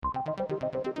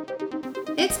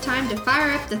It's time to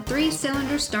fire up the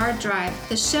three-cylinder Star Drive,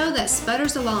 the show that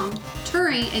sputters along,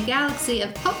 touring a galaxy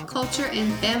of pop culture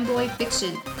and fanboy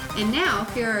fiction. And now,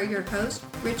 here are your hosts,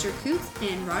 Richard Coots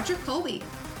and Roger Colby.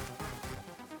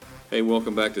 Hey,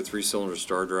 welcome back to Three Cylinder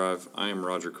Star Drive. I am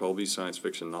Roger Colby, science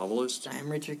fiction novelist.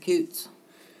 I'm Richard Coots.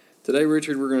 Today,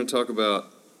 Richard, we're going to talk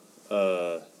about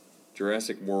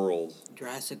Jurassic World.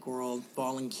 Jurassic World,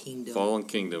 Fallen Kingdom. Fallen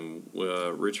Kingdom.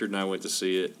 Richard and I went to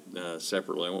see it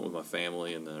separately. I went with my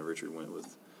family, and Richard went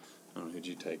with, I don't know, who'd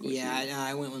you take with you?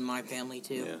 I went with my family,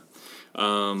 too. Yeah.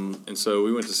 And so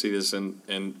we went to see this,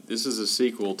 and this is a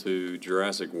sequel to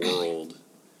Jurassic World,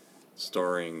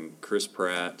 starring Chris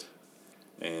Pratt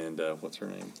and, what's her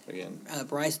name again?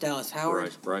 Bryce Dallas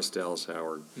Howard. Bryce Dallas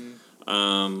Howard.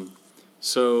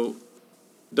 So,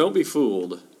 don't be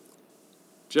fooled.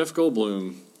 Jeff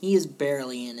Goldblum... He is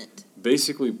barely in it.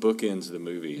 Basically bookends the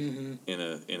movie in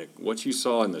a what you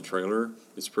saw in the trailer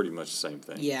is pretty much the same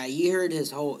thing. Yeah, you heard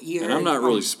his whole... And I'm not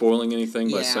really spoiling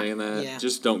anything by saying that. Yeah.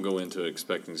 Just don't go into it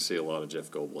expecting to see a lot of Jeff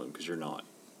Goldblum, because you're not.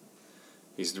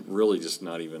 He's really just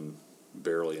not even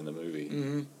barely in the movie.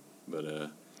 Mm-hmm.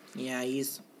 But, yeah,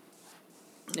 he's...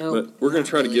 Nope, but we're going to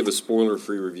try to give a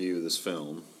spoiler-free review of this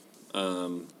film.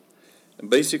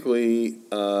 Basically,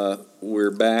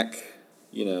 we're back,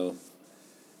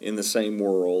 in the same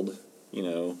world,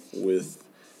 with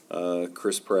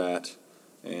Chris Pratt,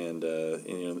 and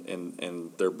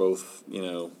they're both,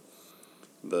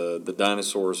 the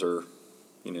dinosaurs are,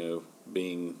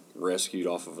 being rescued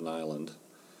off of an island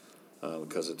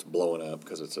because it's blowing up,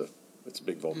 because it's a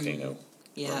big volcano. Mm-hmm.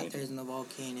 Yeah, right? There's no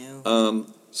volcano.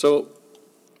 So,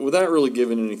 without really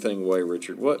giving anything away,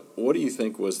 Richard, what do you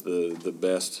think was the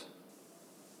best?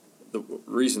 The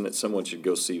reason that someone should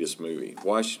go see this movie?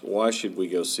 Why should we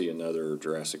go see another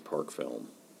Jurassic Park film?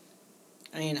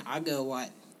 I mean,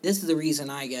 this is the reason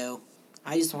I go.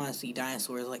 I just want to see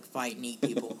dinosaurs fight and eat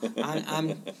people.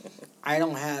 I'm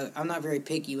not very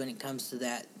picky when it comes to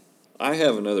that. I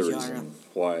have another reason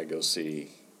why I go see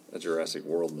a Jurassic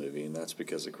World movie, and that's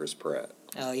because of Chris Pratt.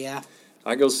 Oh yeah.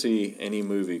 I go see any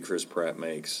movie Chris Pratt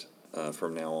makes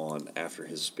from now on after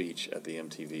his speech at the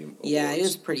MTV Awards. Yeah, it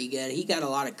was pretty good. He got a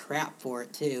lot of crap for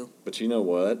it, too. But you know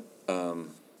what?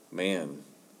 Man,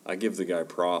 I give the guy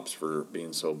props for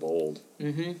being so bold,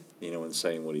 and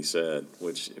saying what he said,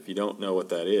 which, if you don't know what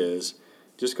that is,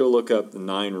 just go look up the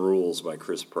 9 Rules by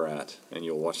Chris Pratt, and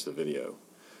you'll watch the video.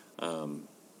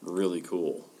 Really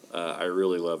cool. I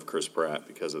really love Chris Pratt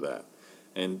because of that.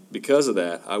 And because of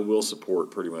that, I will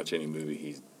support pretty much any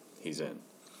movie he's in.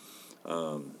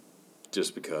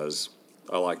 Just because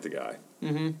I like the guy.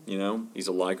 Mm-hmm. He's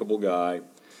a likable guy,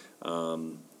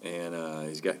 and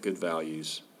he's got good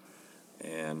values,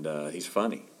 and he's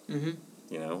funny.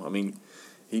 Mm-hmm. I mean,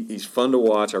 he's fun to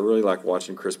watch. I really like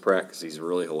watching Chris Pratt because he's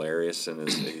really hilarious in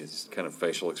his kind of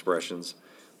facial expressions.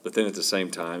 But then at the same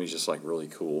time, he's just really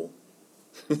cool.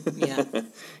 Yeah.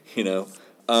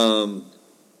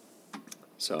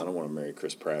 So I don't want to marry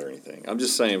Chris Pratt or anything. I'm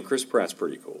just saying Chris Pratt's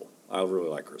pretty cool. I really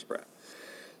like Chris Pratt.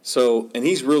 So, and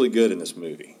he's really good in this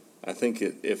movie. I think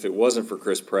if it wasn't for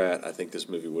Chris Pratt, I think this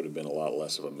movie would have been a lot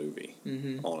less of a movie,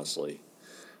 honestly.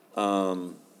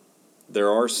 There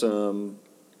are some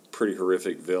pretty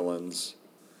horrific villains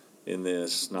in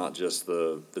this, not just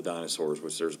the dinosaurs,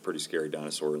 which there's a pretty scary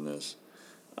dinosaur in this.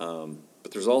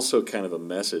 But there's also kind of a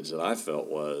message that I felt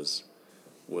was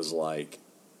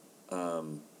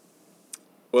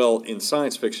well, in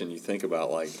science fiction, you think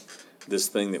about this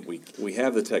thing that we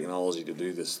have the technology to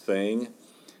do this thing,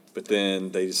 but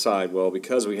then they decide, well,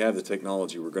 because we have the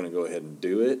technology, we're going to go ahead and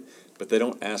do it, but they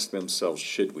don't ask themselves,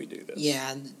 should we do this?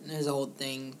 Yeah, his whole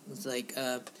thing was I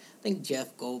think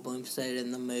Jeff Goldblum said it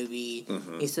in the movie.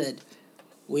 Mm-hmm. He said,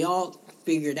 we all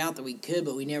figured out that we could,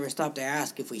 but we never stopped to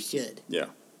ask if we should. Yeah.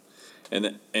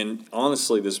 And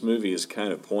honestly, this movie is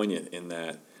kind of poignant in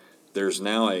that there's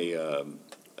now I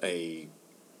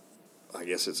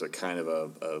guess it's a kind of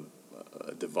a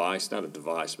device, not a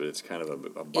device, but it's kind of a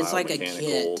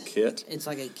biomechanical kit. It's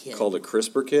like a kit. Called a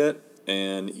CRISPR kit,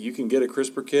 and you can get a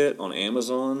CRISPR kit on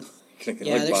Amazon.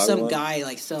 There's some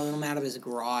guy selling them out of his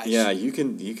garage. Yeah, you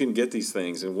can get these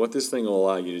things, and what this thing will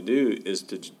allow you to do is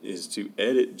to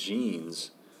edit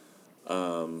genes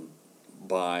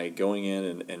by going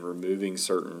in and removing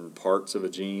certain parts of a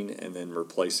gene and then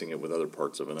replacing it with other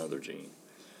parts of another gene.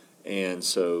 And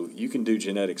so you can do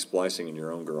genetic splicing in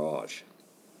your own garage.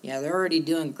 Yeah, they're already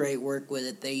doing great work with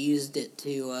it. They used it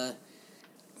to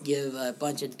give a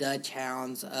bunch of Dutch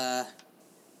hounds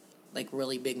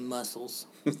really big muscles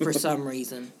for some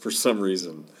reason. For some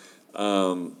reason.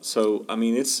 So, I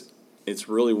mean, it's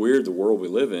really weird, the world we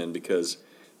live in, because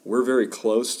we're very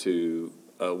close to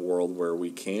a world where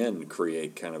we can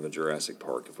create kind of a Jurassic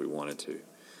Park if we wanted to.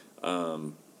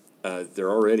 They're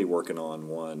already working on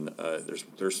one.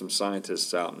 There's some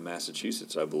scientists out in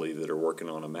Massachusetts, I believe, that are working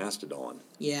on a mastodon.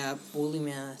 Yeah, woolly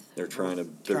mammoth. They're trying to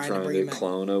bring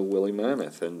clone a woolly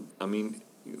mammoth, and I mean,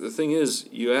 the thing is,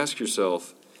 you ask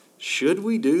yourself, should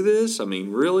we do this? I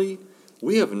mean, really,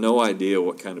 we have no idea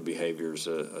what kind of behaviors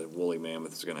a woolly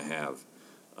mammoth is going to have,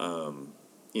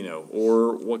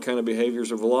 or what kind of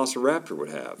behaviors a velociraptor would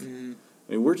have. Mm-hmm.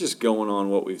 I mean, we're just going on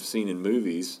what we've seen in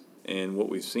movies. And what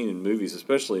we've seen in movies,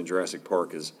 especially in Jurassic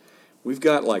Park, is we've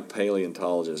got like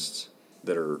paleontologists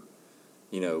that are,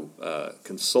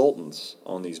 consultants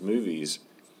on these movies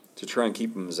to try and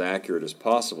keep them as accurate as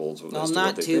possible. Well,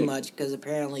 not too much, because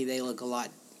apparently they look a lot.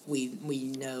 We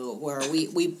know where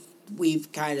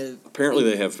we've kind of apparently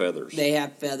they have feathers. They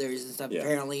have feathers and stuff. Yeah.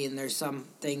 Apparently, and there's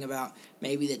something about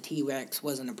maybe the T-Rex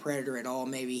wasn't a predator at all.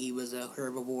 Maybe he was a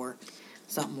herbivore,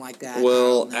 something like that.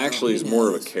 Well, actually, he's more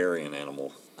of a carrion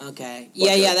animal. Okay.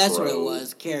 Like Yeah, that's crow. what it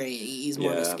was. Carry. He's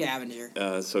more of a scavenger.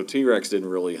 So T-Rex didn't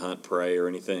really hunt prey or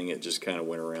anything. It just kind of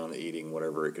went around eating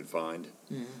whatever it could find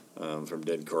from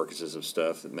dead carcasses of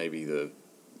stuff that maybe the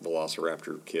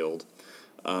velociraptor killed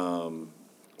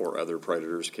or other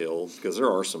predators killed. Because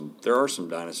there are some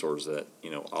dinosaurs that,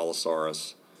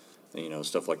 Allosaurus,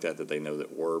 stuff like that they know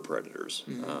that were predators.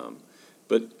 Mm-hmm.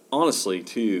 But honestly,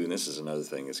 too, and this is another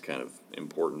thing that's kind of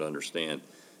important to understand,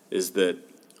 is that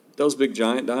those big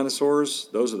giant dinosaurs,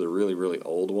 those are the really, really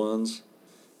old ones,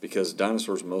 because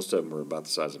dinosaurs, most of them are about the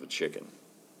size of a chicken,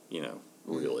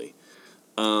 really.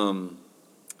 But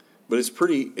it's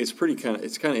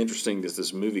kind of interesting that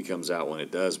this movie comes out when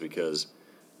it does, because,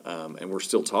 and we're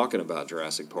still talking about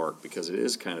Jurassic Park, because it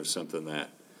is kind of something that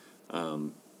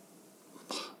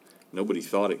nobody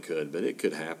thought it could, but it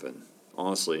could happen.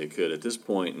 Honestly, it could. At this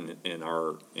point in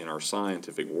our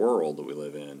scientific world that we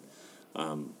live in,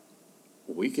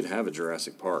 we could have a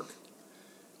Jurassic Park.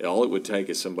 All it would take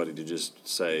is somebody to just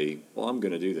say, well, I'm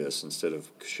going to do this instead of,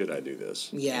 should I do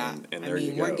this? Yeah. And there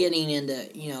you go. We're getting into,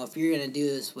 if you're going to do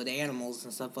this with animals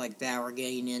and stuff like that, we're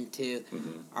getting into,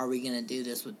 are we going to do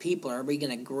this with people? Are we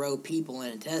going to grow people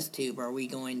in a test tube? Are we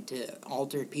going to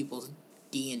alter people's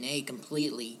DNA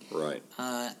completely? Right.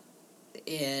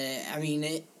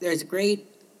 There's great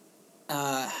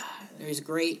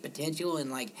potential in,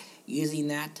 like, using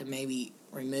that to maybe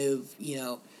remove,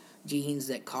 genes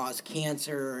that cause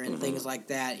cancer and things like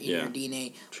that in your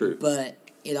DNA. True. But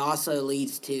it also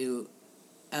leads to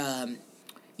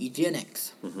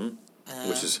eugenics.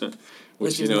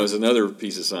 Which is another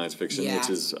piece of science fiction, which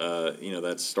is,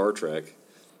 that's Star Trek.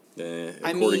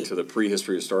 According to the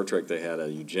prehistory of Star Trek, they had a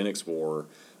eugenics war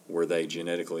where they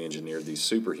genetically engineered these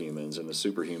superhumans, and the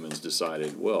superhumans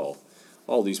decided, well,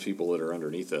 all these people that are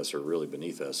underneath us are really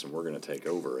beneath us, and we're going to take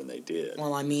over, and they did.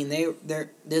 Well,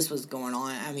 this was going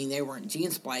on. I mean, they weren't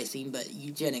gene splicing, but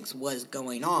eugenics was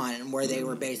going on, and where they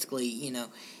were basically,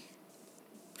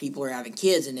 people were having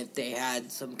kids, and if they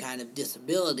had some kind of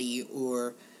disability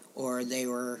or they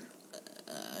were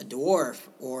a dwarf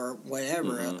or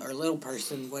whatever, or a little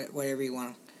person, whatever you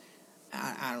want to.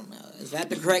 I don't know. Is that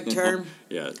the correct term?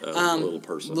 Yeah, little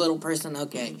person. Little person,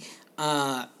 okay.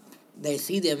 They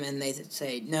see them and they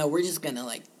say, no, we're just going to,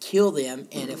 like, kill them.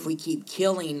 And if we keep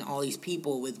killing all these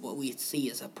people with what we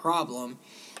see as a problem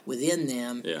within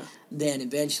them, then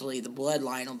eventually the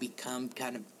bloodline will become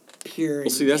kind of pure. Well,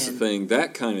 see, that's the thing.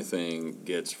 That kind of thing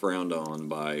gets frowned on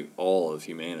by all of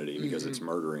humanity because it's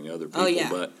murdering other people. Oh, yeah.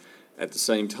 But at the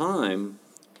same time,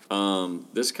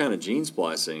 this kind of gene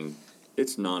splicing,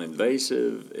 it's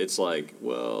non-invasive. It's like,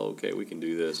 well, okay, we can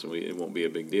do this, and it won't be a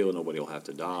big deal. Nobody will have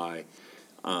to die.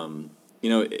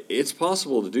 It's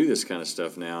possible to do this kind of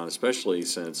stuff now, and especially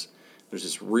since there's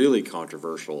this really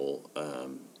controversial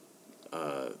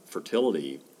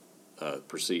fertility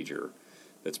procedure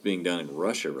that's being done in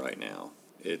Russia right now.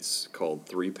 It's called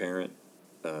 3-parent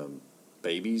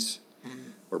babies,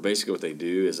 where basically what they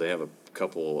do is they have a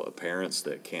couple of parents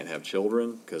that can't have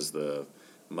children because the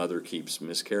mother keeps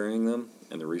miscarrying them,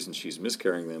 and the reason she's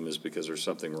miscarrying them is because there's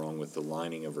something wrong with the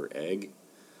lining of her egg.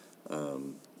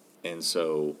 And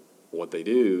so what they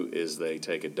do is they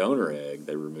take a donor egg,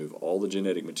 they remove all the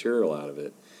genetic material out of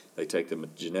it, they take the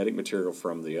genetic material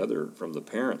from the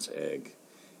parent's egg,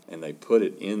 and they put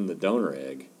it in the donor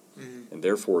egg, and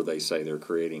therefore they say they're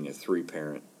creating a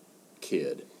 3-parent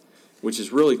kid, which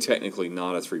is really technically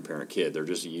not a 3-parent kid. They're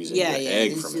just using the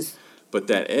egg from it. But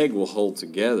that egg will hold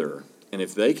together. And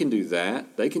if they can do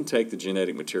that, they can take the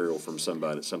genetic material from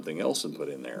something else and put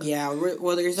in there. Yeah,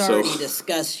 well, there's already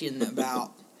discussion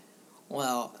about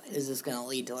well, is this going to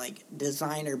lead to like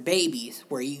designer babies,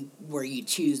 where you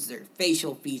choose their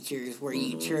facial features, where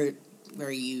you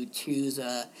choose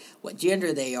what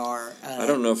gender they are? I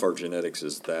don't know if our genetics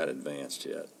is that advanced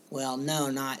yet. Well, no,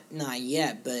 not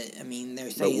yet. But I mean,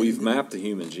 they're saying. But we've mapped the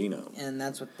human genome, and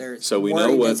that's what they're. So we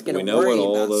know what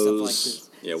all those. Like this.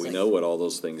 Yeah, we know what all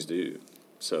those things do.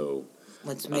 So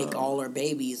let's make all our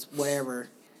babies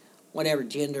whatever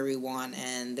gender we want,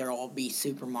 and they'll all be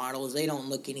supermodels. They don't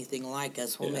look anything like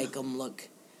us. We'll make them look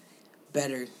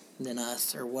better than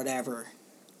us or whatever.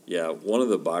 Yeah, one of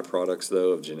the byproducts,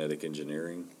 though, of genetic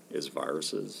engineering is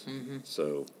viruses. Mm-hmm.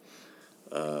 So,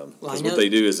 because what they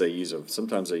do is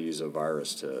sometimes they use a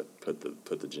virus to put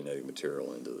the genetic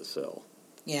material into the cell.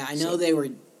 Yeah, I know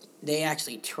they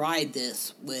actually tried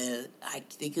this with, I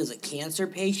think it was a cancer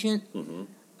patient. Mm-hmm.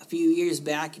 A few years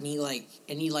back, and he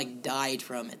died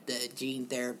from it. The gene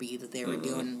therapy that they were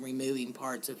doing, removing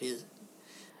parts of his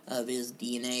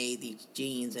DNA, these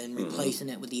genes, and replacing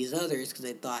it with these others, because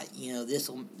they thought,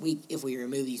 if we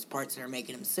remove these parts that are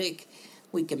making him sick,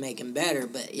 we can make him better.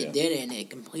 But it didn't.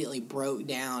 It completely broke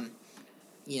down,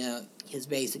 his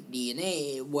basic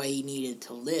DNA, what he needed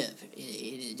to live.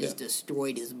 It just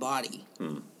destroyed his body.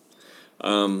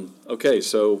 Okay,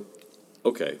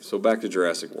 so back to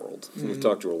Jurassic World. Mm-hmm. We've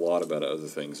talked to a lot about other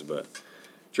things, but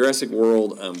Jurassic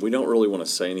World, we don't really want to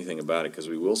say anything about it because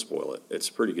we will spoil it. It's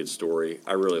a pretty good story.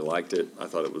 I really liked it. I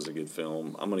thought it was a good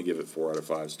film. I'm going to give it 4 out of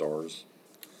 5 stars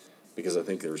because I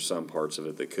think there's some parts of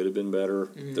it that could have been better.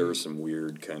 Mm-hmm. There were some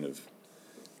weird kind of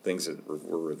things that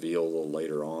were revealed a little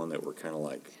later on that were kind of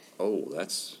like, oh,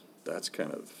 that's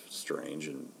kind of strange,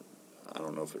 and I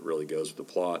don't know if it really goes with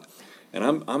the plot.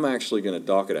 And I'm actually going to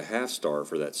dock it a 0.5 star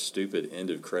for that stupid end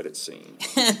of credit scene.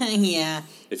 Yeah.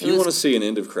 If you want to see an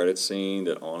end of credit scene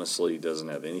that honestly doesn't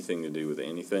have anything to do with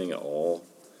anything at all,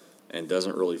 and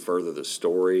doesn't really further the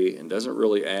story, and doesn't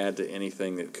really add to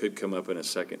anything that could come up in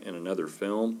another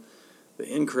film, the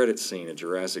end credit scene of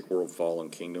Jurassic World: Fallen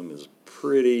Kingdom is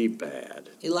pretty bad.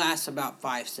 It lasts about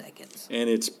 5 seconds. And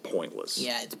it's pointless.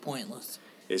 Yeah, it's pointless.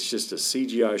 It's just a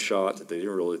CGI shot that they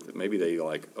didn't really. Maybe they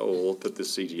we'll put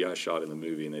this CGI shot in the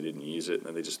movie, and they didn't use it, and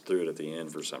then they just threw it at the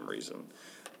end for some reason.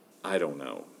 I don't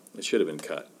know. It should have been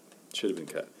cut.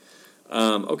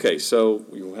 Okay, so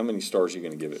how many stars are you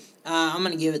going to give it? I'm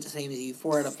going to give it the same as you,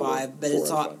 4 out of 5. But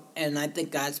it's all, and I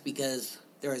think that's because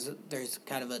there's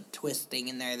kind of a twist thing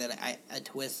in there that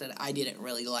I didn't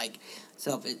really like.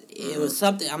 So it was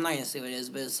something, I'm not going to say what it is,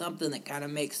 but it's something that kind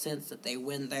of makes sense that they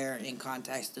went there in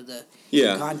context of the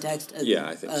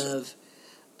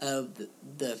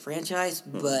the franchise,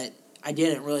 but I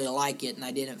didn't really like it, and I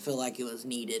didn't feel like it was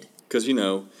needed. Because,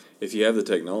 if you have the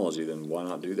technology, then why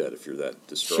not do that if you're that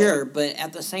distraught? Sure, but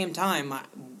at the same time,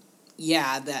 that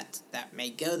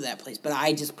may go to that place, but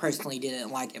I just personally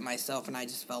didn't like it myself, and I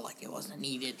just felt like it wasn't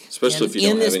needed. Especially if you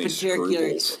don't have any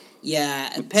scruples.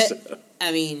 Yeah,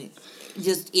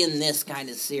 just in this kind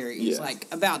of series, like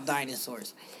about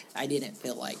dinosaurs, I didn't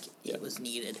feel like it was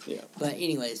needed. Yeah. But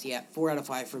anyways, 4 out of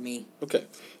 5 for me. Okay,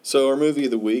 so our movie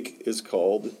of the week is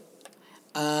called...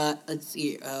 let's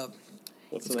see,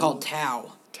 it's called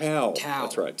Tau. Tau.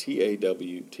 That's right,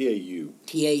 T-A-U.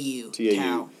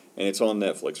 Tau. And it's on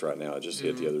Netflix right now. It just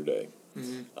hit the other day.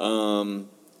 Mm-hmm.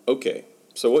 Okay,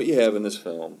 so what you have in this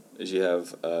film is you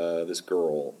have this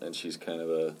girl, and she's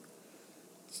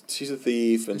a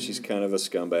thief, and she's kind of a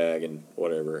scumbag and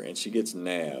whatever, and she gets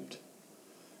nabbed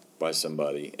by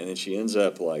somebody, and then she ends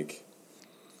up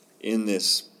in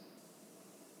this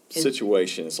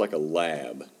situation. It's like a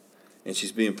lab, and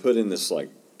she's being put in this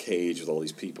cage with all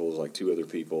these people, 2 other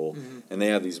people, and they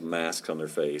have these masks on their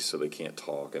face so they can't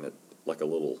talk, and it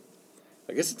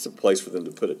I guess it's a place for them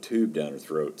to put a tube down her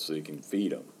throat so you can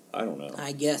feed them. I don't know.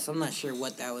 I guess. I'm not sure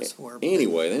what that was for.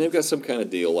 Anyway, then they've got some kind of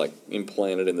deal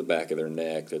implanted in the back of their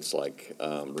neck that's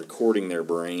recording their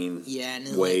brain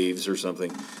waves or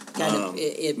something.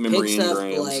 It picks up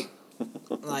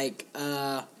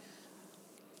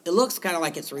it looks kind of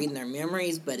like it's reading their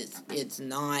memories, but it's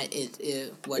not.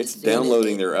 It's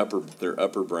downloading their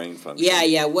upper brain function.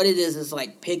 Yeah. What it is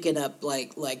picking up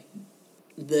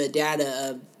the data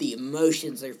of the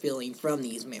emotions they're feeling from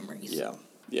these memories.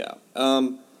 Yeah.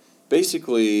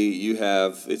 Basically,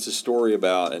 it's a story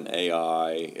about an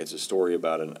AI. It's a story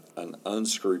about an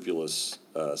unscrupulous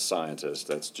scientist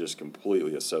that's just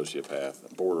completely a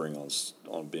sociopath, bordering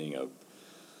on being a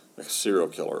serial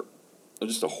killer.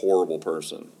 Just a horrible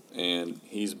person. And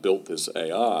he's built this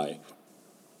AI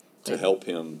to help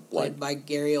him. Played by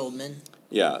Gary Oldman.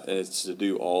 Yeah, and it's to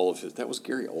do all of his... That was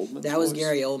Gary Oldman? That was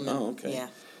Gary Oldman. Oh, okay. Yeah.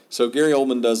 So Gary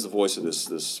Oldman does the voice of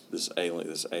this alien,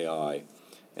 this AI,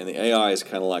 And the AI is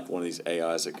kind of like one of these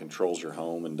AIs that controls your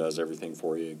home and does everything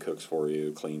for you, cooks for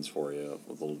you, cleans for you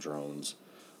with little drones,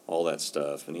 all that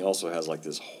stuff. And he also has like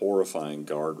this horrifying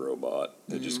guard robot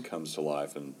that just comes to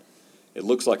life, and it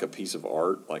looks like a piece of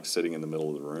art, like sitting in the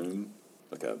middle of the room,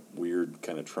 like a weird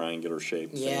kind of triangular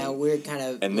shaped thing. Weird kind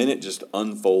of. And then it just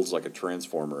unfolds like a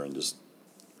transformer and just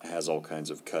has all kinds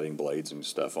of cutting blades and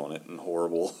stuff on it and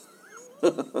horrible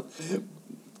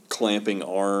clamping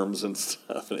arms and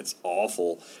stuff, and it's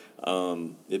awful.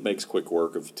 It makes quick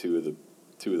work of two of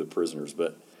the prisoners,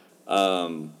 but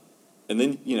and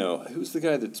then who's the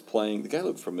guy that's playing? The guy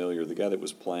looked familiar. The guy that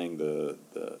was playing the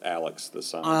Alex, the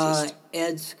scientist.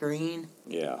 Ed Skrein.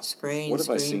 Yeah. Skrein. What have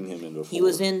I seen him in before? He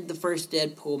was in the first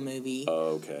Deadpool movie.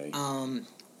 Oh, okay.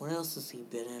 What else has he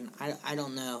been in? I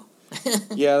don't know.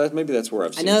 Yeah, maybe that's where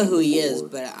I've seen him. I know who before. he is,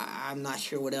 but I'm not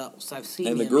sure what else I've seen.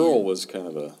 And the him girl in. was kind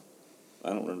of I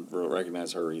don't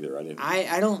recognize her either.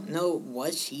 I don't know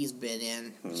what she's been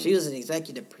in. She was an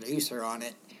executive producer on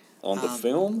it. On the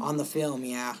film? On the film,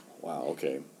 yeah. Wow,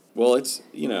 okay. Well, it's,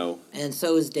 And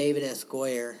so is David S.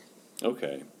 Goyer.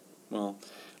 Okay. Well,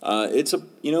 it's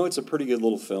a pretty good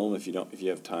little film if you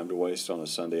have time to waste on a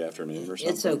Sunday afternoon or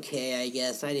something. It's okay, I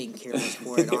guess. I didn't care much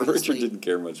for it, honestly. Richard didn't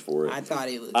care much for it. I thought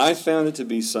it was... I found it to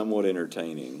be somewhat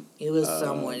entertaining. It was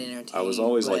somewhat entertaining. I was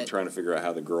always trying to figure out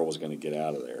how the girl was going to get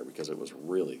out of there because it was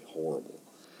really horrible.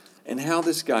 And how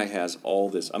this guy has all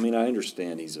this... I mean, I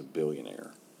understand he's a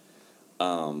billionaire.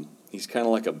 He's kind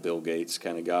of like a Bill Gates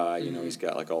kind of guy. He's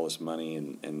got like all this money,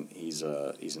 and he's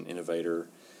an innovator.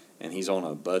 And he's on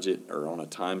a budget or on a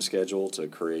time schedule to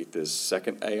create this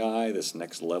second AI, this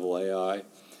next level AI.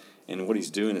 And what he's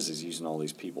doing is he's using all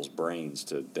these people's brains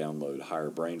to download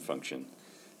higher brain function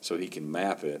so he can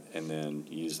map it and then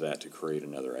use that to create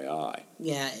another AI.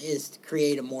 Yeah, is to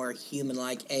create a more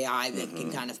human-like AI that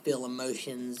can kind of feel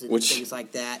emotions and things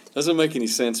like that. Doesn't make any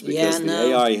sense because the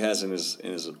AI he has in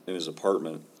his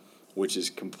apartment, which is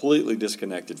completely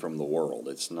disconnected from the world.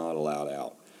 It's not allowed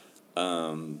out.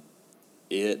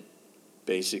 It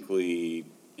basically,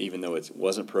 even though it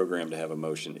wasn't programmed to have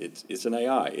emotion, it's an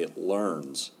AI. It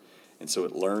learns. And so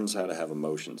it learns how to have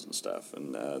emotions and stuff.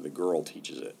 And the girl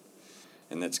teaches it.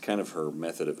 And that's kind of her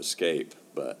method of escape.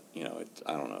 But,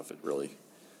 I don't know if it really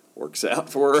works out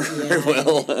for her very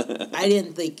well. I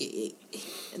didn't think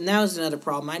and that was another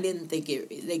problem. I didn't think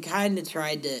they kind of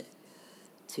tried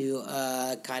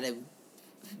to kind of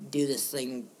do this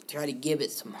thing, try to give it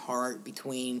some heart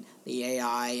between the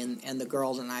AI and the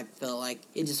girls, and I felt like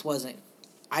it just wasn't.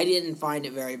 I didn't find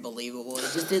it very believable. It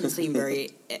just didn't seem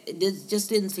just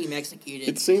didn't seem executed.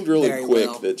 It seemed really quick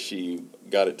well. that she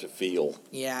got it to feel.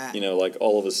 Yeah. Like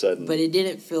all of a sudden. But it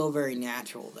didn't feel very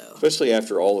natural, though. Especially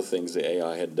after all the things the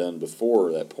AI had done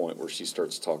before that point, where she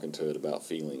starts talking to it about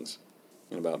feelings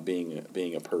and about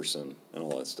being a person and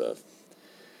all that stuff.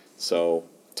 So.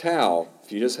 Tau,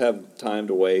 if you just have time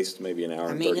to waste, maybe an hour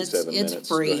and 37 minutes. It's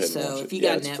free, go ahead and so watch if it. you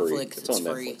got Netflix, it's on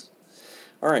free. Netflix.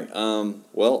 All right.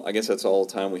 Well, I guess that's all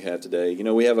the time we have today.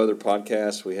 We have other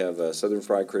podcasts. We have Southern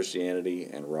Fried Christianity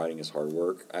and Writing is Hard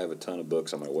Work. I have a ton of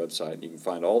books on my website. You can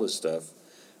find all this stuff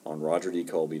on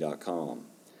rogerdcolby.com.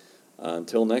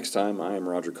 Until next time, I am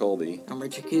Roger Colby. I'm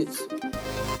Richard Coots.